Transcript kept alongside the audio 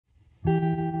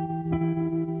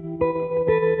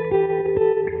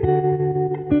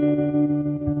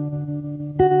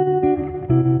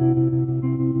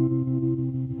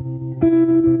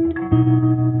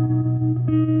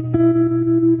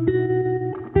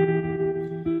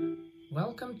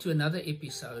to another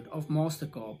episode of Master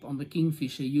Carp on the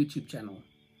Kingfisher YouTube channel.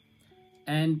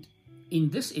 And in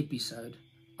this episode,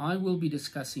 I will be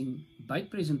discussing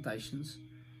bait presentations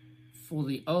for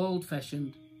the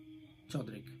old-fashioned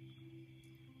chod rig.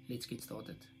 Let's get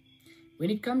started. When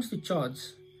it comes to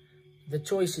chods, the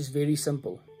choice is very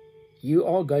simple. You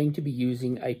are going to be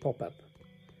using a pop-up.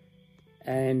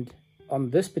 And on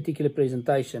this particular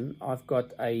presentation, I've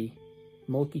got a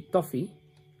milky toffee,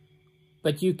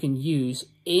 but you can use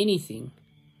anything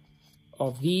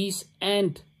of these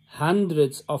and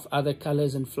hundreds of other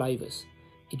colors and flavors.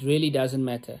 It really doesn't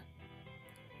matter.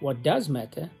 What does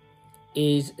matter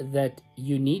is that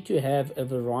you need to have a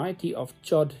variety of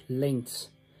chod lengths,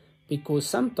 because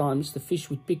sometimes the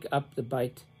fish would pick up the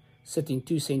bait sitting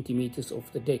 2 centimeters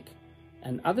off the deck,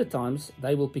 and other times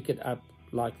they will pick it up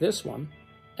like this one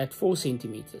at 4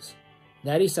 centimeters.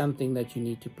 That is something that you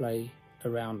need to play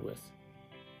around with.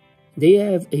 There you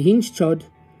have a hinge chod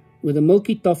with a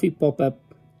milky toffee pop-up.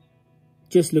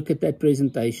 Just look at that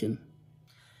presentation.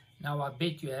 Now I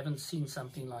bet you haven't seen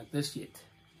something like this yet.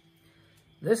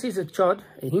 This is a chod,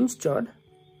 a hinge chod,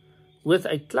 with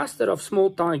a cluster of small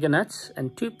tiger nuts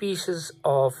and 2 pieces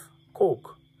of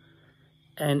cork.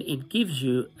 And it gives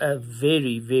you a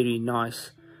very, very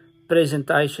nice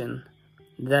presentation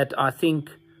that I think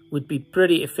would be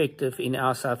pretty effective in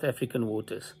our South African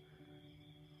waters.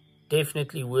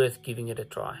 Definitely worth giving it a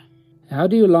try. How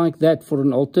do you like that for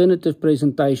an alternative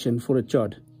presentation for a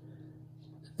chod?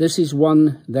 This is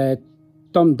one that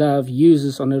Tom Dove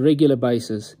uses on a regular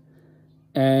basis.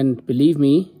 And believe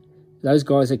me, those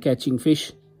guys are catching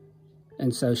fish,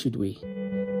 and so should we.